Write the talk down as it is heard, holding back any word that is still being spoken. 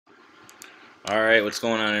Alright, what's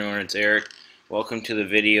going on everyone? It's Eric. Welcome to the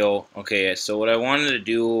video. Okay, so what I wanted to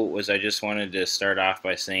do was I just wanted to start off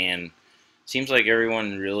by saying seems like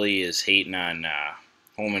everyone really is hating on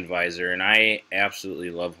Home Advisor, and I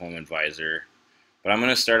absolutely love Home Advisor. But I'm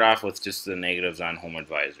going to start off with just the negatives on Home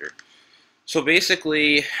Advisor. So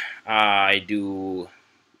basically, my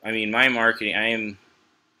marketing, I'm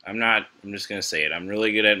just going to say it. I'm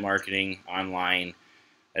really good at marketing online.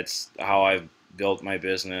 That's how I've built my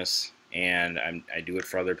business, and I do it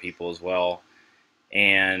for other people as well,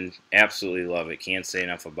 and absolutely love it. Can't say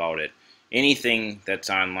enough about it. Anything that's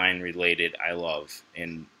online related I love,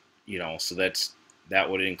 and so that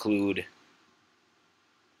would include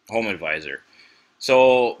Home Advisor.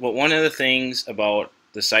 So, but one of the things about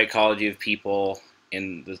the psychology of people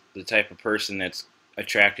and the type of person that's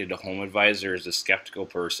attracted to Home Advisor is a skeptical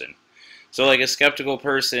person. So like a skeptical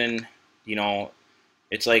person,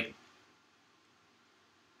 it's like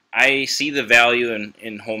I see the value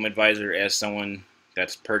in Home Advisor as someone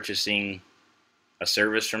that's purchasing a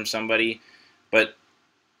service from somebody, and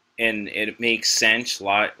it makes sense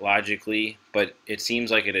logically, but it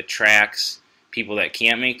seems like it attracts people that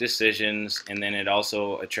can't make decisions, and then it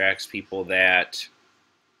also attracts people that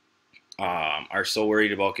are so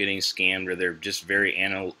worried about getting scammed, or they're just very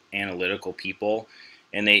analytical people,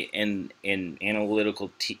 and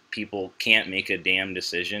analytical people can't make a damn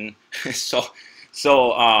decision. so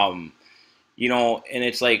and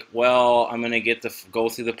it's like, well, I'm gonna go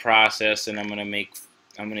through the process, and I'm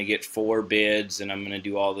gonna get 4 bids, and I'm gonna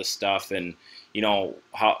do all this stuff, and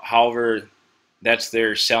however, that's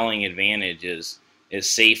their selling advantage is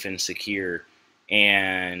safe and secure,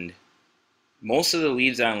 and most of the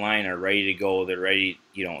leads online are ready to go. They're ready,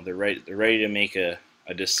 they're ready to make a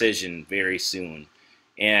decision very soon,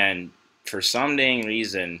 and for some dang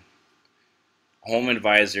reason, Home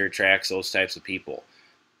Advisor attracts those types of people.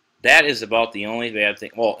 That is about the only bad thing.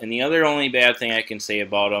 Well, and the other only bad thing I can say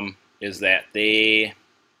about them is that there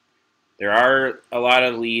are a lot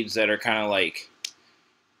of leads that are kind of like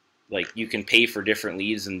you can pay for different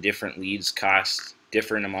leads, and different leads cost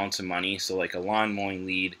different amounts of money. So like a lawn mowing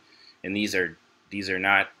lead, and these are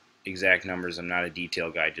not exact numbers. I'm not a detail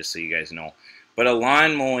guy, just so you guys know. But a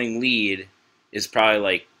lawn mowing lead is probably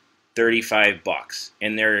like $35,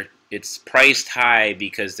 and it's priced high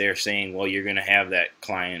because they're saying, well, you're going to have that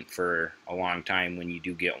client for a long time when you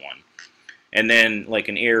do get one. And then like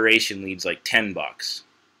an aeration lead's like $10.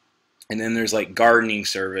 And then there's like gardening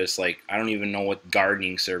service. Like, I don't even know what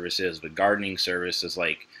gardening service is, but gardening service is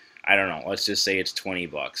like, I don't know, let's just say it's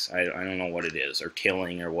 $20. I don't know what it is, or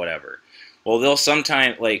tilling or whatever. Well, they'll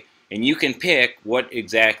sometimes and you can pick what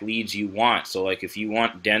exact leads you want. So like if you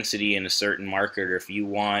want density in a certain market, or if you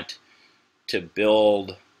want to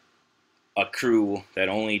build a crew that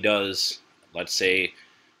only does, let's say,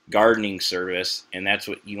 gardening service, and that's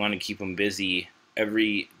what you want to keep them busy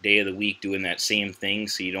every day of the week doing that same thing,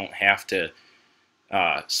 so you don't have to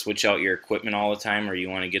switch out your equipment all the time, or you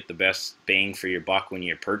want to get the best bang for your buck when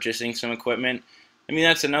you're purchasing some equipment. I mean,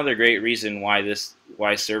 that's another great reason why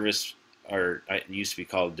service, or it used to be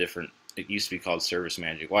called different. It used to be called Service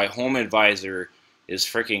Magic. Why Home Advisor is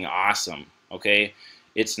freaking awesome. Okay,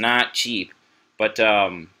 it's not cheap, but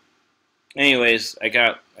anyways, I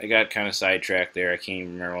got kind of sidetracked there. I can't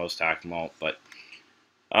even remember what I was talking about, but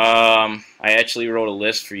I actually wrote a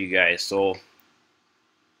list for you guys. So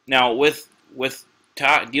now with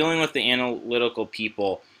dealing with the analytical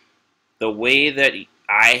people, the way that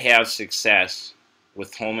I have success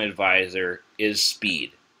with Home Advisor is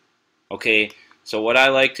speed. Okay, so what I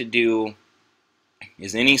like to do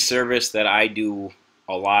is any service that I do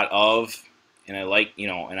a lot of, and I like,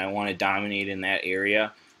 and I want to dominate in that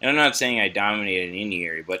area. And I'm not saying I dominate in any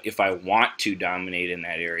area, but if I want to dominate in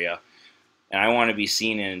that area, and I want to be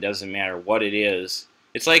seen, and it doesn't matter what it is,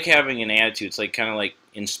 it's like having an attitude. It's like kind of like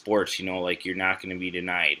in sports, like you're not going to be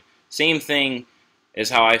denied. Same thing is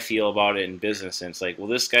how I feel about it in business. And it's like, well,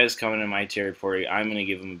 this guy's coming in my territory. I'm going to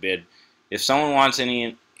give him a bid. If someone wants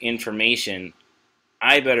any information,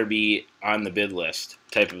 I better be on the bid list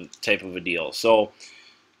type of a deal. So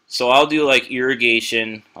I'll do like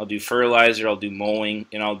irrigation, I'll do fertilizer, I'll do mowing,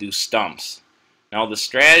 and I'll do stumps. Now the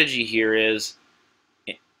strategy here is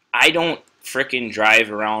I don't frickin'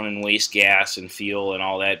 drive around and waste gas and fuel and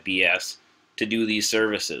all that BS to do these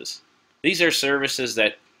services. These are services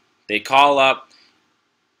that they call up,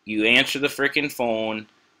 you answer the frickin' phone,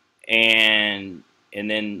 and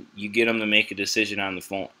then you get them to make a decision on the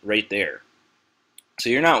phone right there. So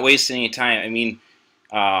you're not wasting any time. I mean,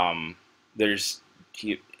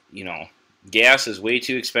 gas is way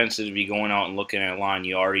too expensive to be going out and looking at a lawn.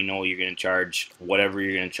 You already know you're going to charge whatever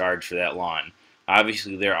you're going to charge for that lawn.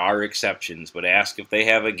 Obviously, there are exceptions, but ask if they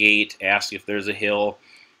have a gate, ask if there's a hill,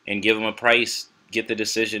 and give them a price, get the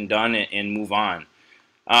decision done, and move on.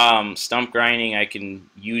 Stump grinding, I can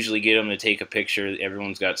usually get them to take a picture.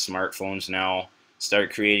 Everyone's got smartphones now.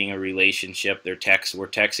 Start creating a relationship. We're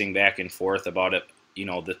texting back and forth about it, you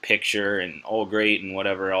know, the picture and oh great and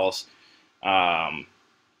whatever else. And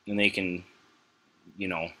they can, you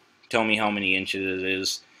know, tell me how many inches it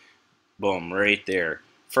is. Boom, right there.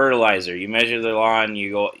 Fertilizer. You measure the lawn,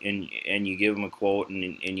 you go and you give them a quote,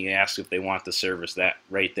 and you ask if they want the service that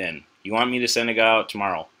right then. You want me to send a guy out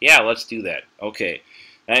tomorrow? Yeah, let's do that. Okay.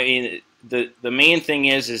 I mean, the main thing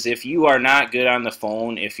is if you are not good on the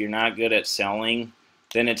phone, if you're not good at selling,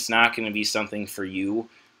 then it's not going to be something for you.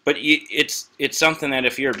 But it's something that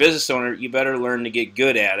if you're a business owner, you better learn to get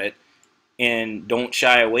good at it and don't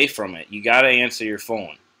shy away from it. You got to answer your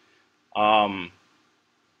phone.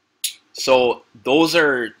 So those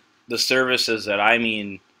are the services that I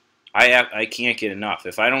can't get enough.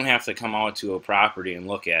 If I don't have to come out to a property and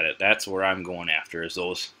look at it, that's where I'm going after, is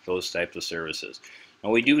those types of services. Now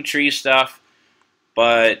we do tree stuff,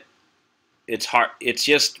 but it's hard. It's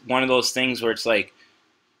just one of those things where it's like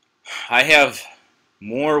I have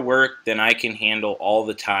more work than I can handle all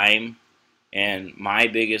the time, and my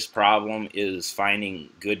biggest problem is finding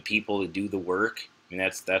good people to do the work. I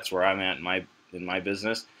mean, that's where I'm at in my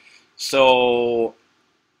business. So,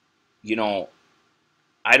 you know,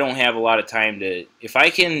 I don't have a lot of time to, if I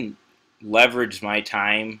can leverage my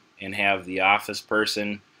time and have the office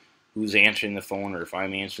person who's answering the phone, or if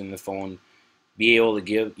I'm answering the phone, be able to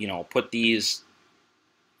give, you know, put these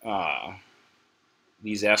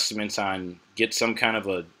estimates on, get some kind of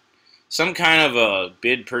a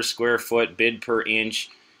bid per square foot, bid per inch,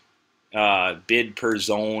 bid per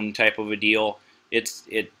zone type of a deal.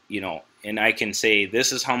 You know, and I can say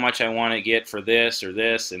this is how much I want to get for this or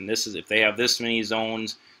this, and this is if they have this many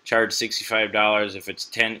zones, charge $65. If it's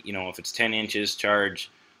 10, you know, if it's 10 inches, charge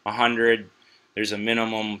 $100. There's a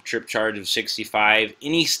minimum trip charge of $65.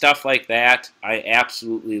 Any stuff like that, I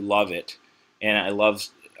absolutely love it, and I love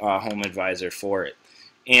Home Advisor for it.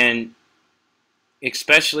 And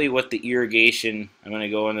especially with the irrigation, I'm going to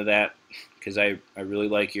go into that because I really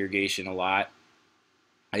like irrigation a lot.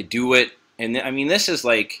 I do it, and I mean, this is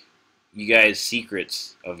like you guys'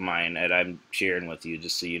 secrets of mine that I'm sharing with you,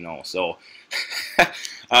 just so you know. So,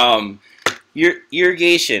 your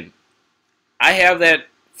irrigation, I have the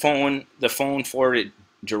phone forwarded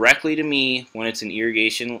directly to me when it's an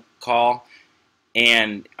irrigation call,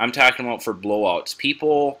 and I'm talking about for blowouts.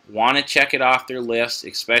 People want to check it off their list,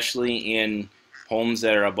 especially in homes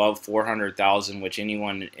that are above 400,000, which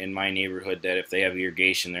anyone in my neighborhood that if they have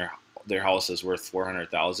irrigation, their house is worth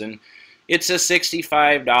 400,000. It's a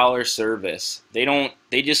 $65 service.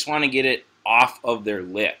 They just want to get it off of their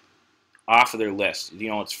list. You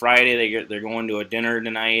know, it's Friday, they're going to a dinner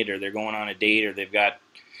tonight, or they're going on a date, or they've got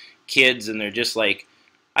kids, and they're just like,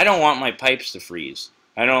 I don't want my pipes to freeze.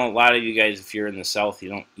 I know a lot of you guys, if you're in the South, you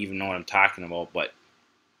don't even know what I'm talking about, but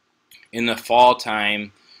in the fall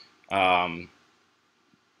time,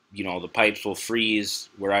 you know, the pipes will freeze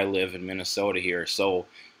where I live in Minnesota here. So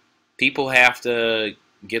people have to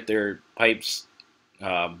get their pipes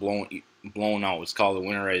blown out. It's called a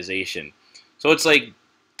winterization. So it's like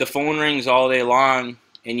the phone rings all day long,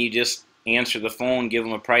 and you just answer the phone, give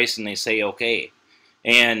them a price, and they say okay.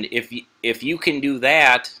 And if you can do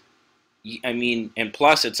that, I mean, and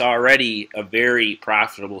plus it's already a very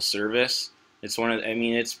profitable service. It's one of, I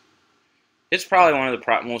mean, it's probably one of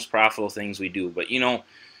the most profitable things we do. But you know,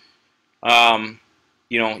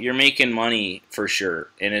 you're making money for sure,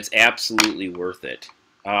 and it's absolutely worth it.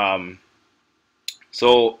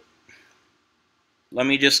 So let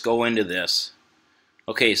me just go into this.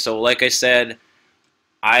 Okay, so like I said,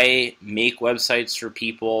 I make websites for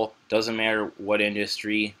people. Doesn't matter what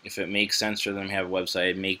industry. If it makes sense for them to have a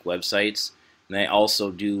website, I make websites. And I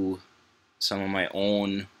also do some of my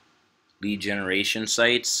own lead generation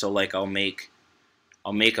sites. So like I'll make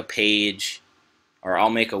a page, or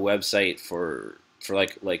I'll make a website for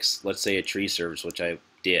like let's say a tree service, which I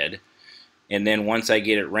did. And then once I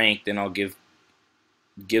get it ranked, then I'll give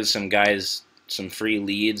some guys some free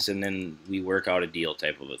leads, and then we work out a deal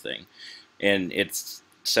type of a thing. And it's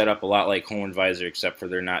set up a lot like Home Advisor, except for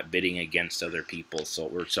they're not bidding against other people, so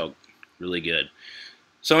it works out really good.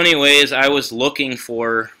 So anyways, I was looking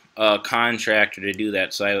for a contractor to do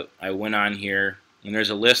that, so I went on here, and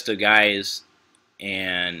there's a list of guys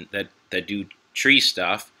and that do tree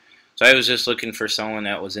stuff. So I was just looking for someone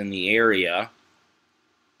that was in the area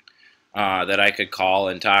that I could call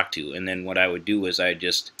and talk to. And then what I would do is I'd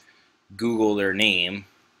just Google their name,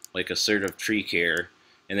 like assertive tree care,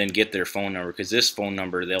 and then get their phone number, because this phone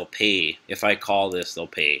number they'll pay. If I call this, they'll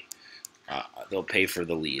pay. They'll pay for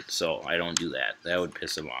the lead, so I don't do that. That would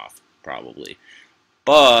piss them off probably.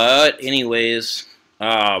 But anyways,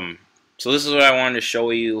 so this is what I wanted to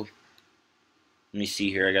show you. Let me see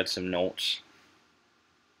here. I got some notes.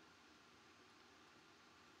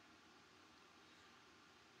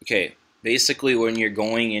 Okay, basically when you're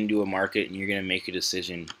going into a market and you're going to make a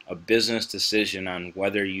decision, a business decision on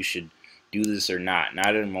whether you should do this or not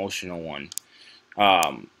an emotional one,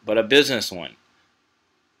 but a business one.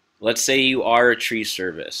 Let's say you are a tree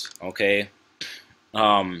service, okay?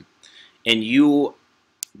 And you,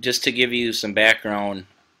 just to give you some background,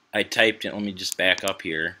 I typed in, let me just back up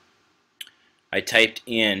here. I typed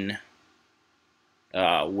in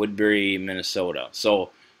Woodbury, Minnesota.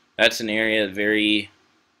 So that's an area, very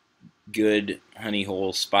good honey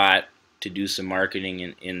hole spot to do some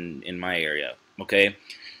marketing in my area, okay?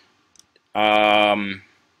 And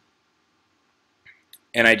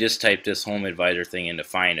I just typed this home advisor thing in to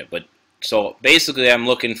find it. But so basically, I'm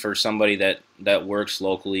looking for somebody that works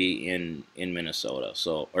locally in Minnesota,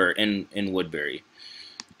 so, or in Woodbury.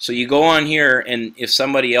 So you go on here, and if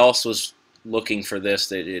somebody else was looking for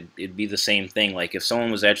this, it'd be the same thing. Like if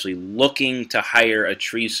someone was actually looking to hire a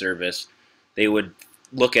tree service, they would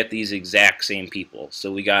look at these exact same people.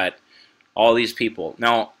 So we got all these people.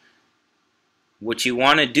 Now, what you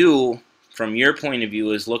want to do from your point of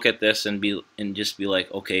view is look at this and just be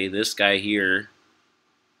like, okay, this guy here,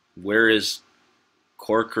 where is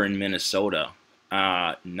Corcoran, Minnesota?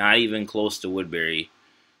 Not even close to Woodbury.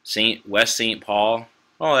 West St. Paul,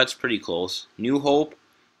 oh, that's pretty close. New Hope,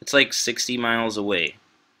 it's like 60 miles away.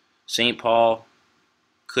 St. Paul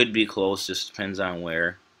could be close, just depends on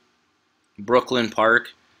where. Brooklyn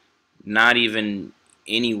Park, not even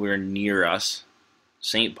anywhere near us.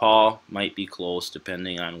 St. Paul might be close,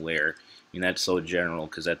 depending on where. I mean, that's so general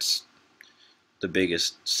because that's the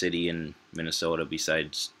biggest city in Minnesota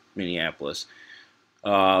besides Minneapolis.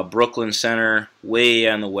 Brooklyn Center, way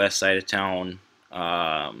on the west side of town.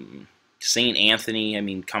 St. Anthony, I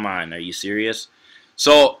mean, come on, are you serious?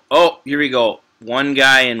 So, oh, here we go. One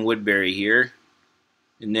guy in Woodbury here.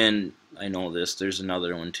 And then, I know this, there's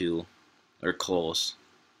another one too. Or close.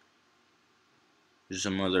 There's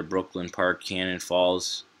some other Brooklyn Park, Cannon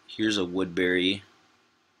Falls. Here's a Woodbury.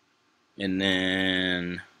 And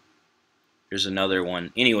then there's another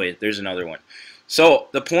one. Anyway, there's another one. So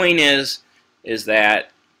the point is that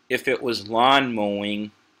if it was lawn mowing,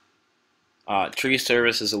 tree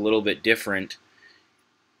service is a little bit different.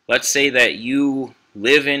 Let's say that you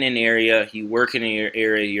live in an area, you work in an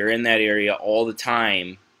area, you're in that area all the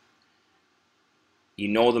time. You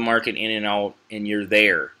know the market in and out, and you're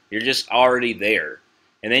there. You're just already there.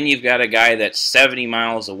 And then you've got a guy that's 70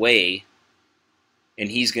 miles away, and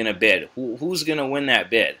he's going to bid. Who's going to win that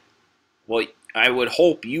bid? Well, I would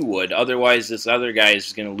hope you would. Otherwise, this other guy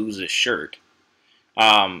is going to lose his shirt.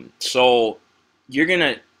 So you're going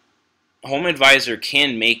to... Home Advisor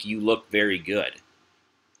can make you look very good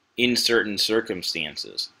in certain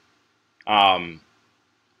circumstances. But,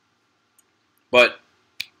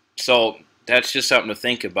 so... that's just something to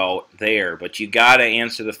think about there. But you got to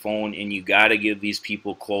answer the phone, and you got to give these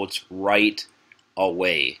people quotes right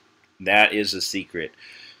away. That is a secret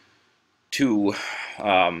to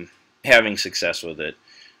having success with it.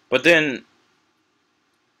 But then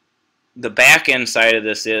the back end side of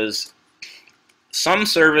this is some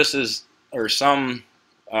services or some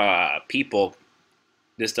people,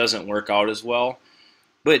 this doesn't work out as well.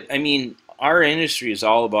 But, I mean, our industry is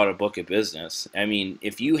all about a book of business. I mean,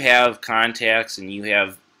 if you have contacts and you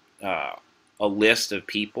have a list of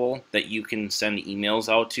people that you can send emails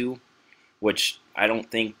out to, which I don't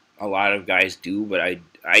think a lot of guys do, but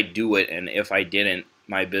I do it, and if I didn't,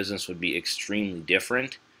 my business would be extremely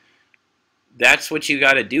different. That's what you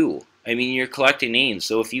got to do. I mean, you're collecting names,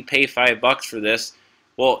 so if you pay $5 for this,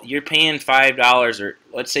 well, you're paying $5, or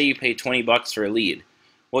let's say you pay $20 for a lead.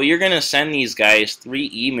 Well, you're going to send these guys 3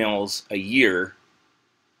 emails a year,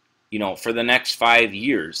 you know, for the next 5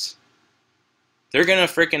 years. They're going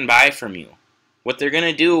to frickin' buy from you. What they're going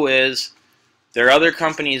to do is their other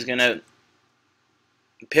company is going to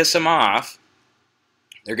piss them off.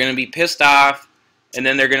 They're going to be pissed off, and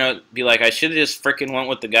then they're going to be like, I should have just frickin' went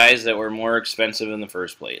with the guys that were more expensive in the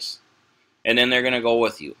first place. And then they're going to go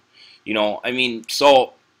with you. You know, I mean,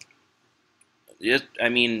 so... I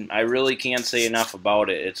mean, I really can't say enough about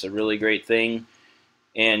it. It's a really great thing,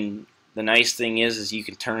 and the nice thing is you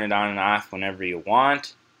can turn it on and off whenever you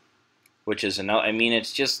want, which is another. I mean,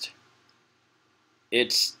 it's just,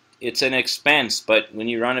 it's it's an expense, but when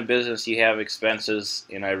you run a business, you have expenses,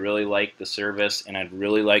 and I really like the service, and I'd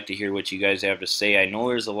really like to hear what you guys have to say. I know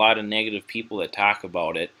there's a lot of negative people that talk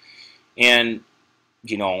about it, and,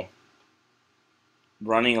 you know,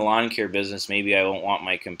 running a lawn care business, maybe I don't want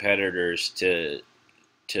my competitors to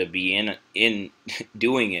be in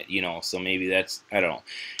doing it, you know, so maybe that's, I don't know.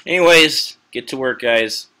 Anyways, get to work,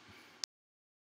 guys.